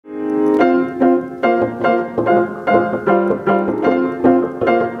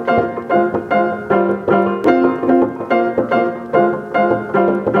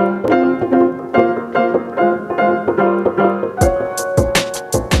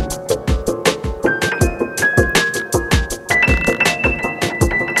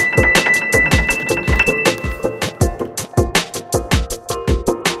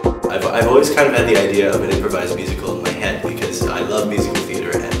idea of an improvised musical in my head because I love musical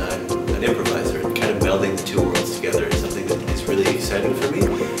theater and I'm an improviser. And kind of melding the two worlds together is something that is really exciting for me.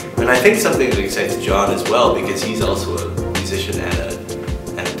 And I think something that excites Jon as well because he's also a musician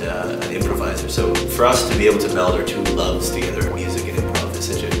and an improviser. So for us to be able to meld our two loves together, music and improv, is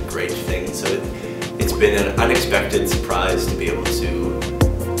such a great thing. So it's been an unexpected surprise to be able to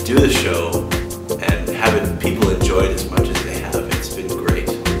do the show and have people enjoy it as much as they have. It's been great,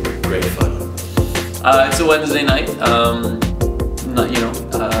 great fun. It's a Wednesday night.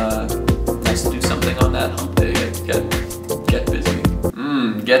 Nice to do something on that hump day. Get busy.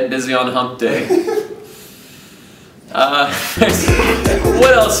 Get busy on hump day.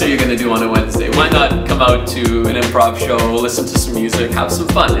 What else are you gonna do on a Wednesday? Why not come out to an improv show, listen to some music, have some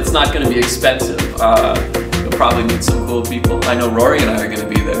fun? It's not gonna be expensive. You'll probably meet some cool people. I know Rory and I are gonna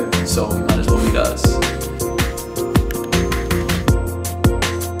be there, so we might as well meet us.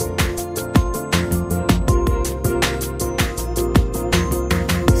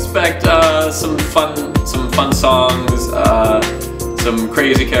 Expect some fun songs, some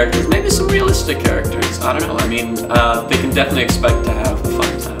crazy characters, maybe some realistic characters. I don't know. I mean, they can definitely expect to have a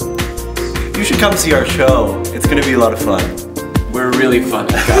fun time. You should come see our show. It's going to be a lot of fun. We're really fun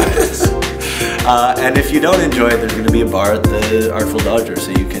guys. And if you don't enjoy it, there's going to be a bar at the Artful Dodger,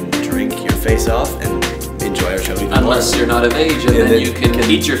 so you can drink your face off and enjoy our show even more. Unless you're not of age, and then you can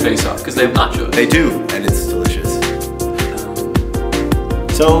eat your face off because they have nachos. They do, and it's delicious.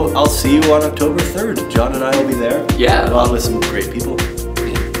 So I'll see you on October 3rd. Jon and I will be there. Yeah. Along with some great people.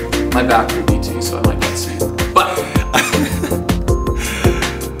 Yeah. My back will be too, so I might not see you. But...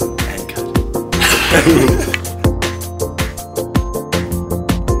 And cut.